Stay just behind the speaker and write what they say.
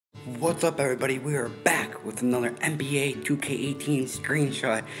What's up, everybody? We are back with another NBA 2K18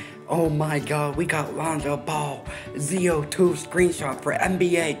 screenshot. Oh my god, we got Lonzo Ball ZO2 screenshot for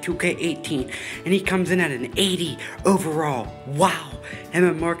NBA 2K18, and he comes in at an 80 overall. Wow! Him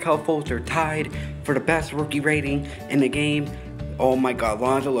and Markelle Fultz are tied for the best rookie rating in the game. Oh my god,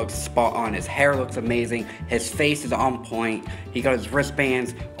 Lonzo looks spot on. His hair looks amazing. His face is on point. He got his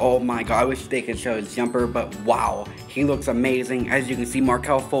wristbands. Oh my god, I wish they could show his jumper, but wow, he looks amazing. As you can see,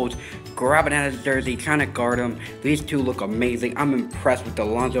 Markelle Fultz grabbing at his jersey, trying to guard him. These two look amazing. I'm impressed with the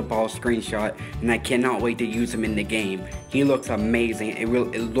Lonzo Ball screenshot, and I cannot wait to use him in the game. He looks amazing. It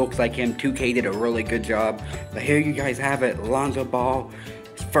looks like him. 2K did a really good job. But here you guys have it, Lonzo Ball.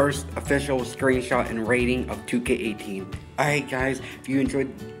 First official screenshot and rating of 2K18. Alright guys, if you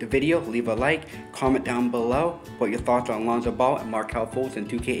enjoyed the video, leave a like, comment down below what your thoughts on Lonzo Ball and Markelle Fultz in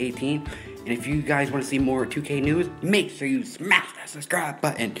 2K18. And if you guys want to see more 2K news, make sure you smash that subscribe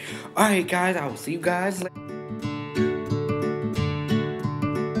button. Alright guys, I will see you guys later.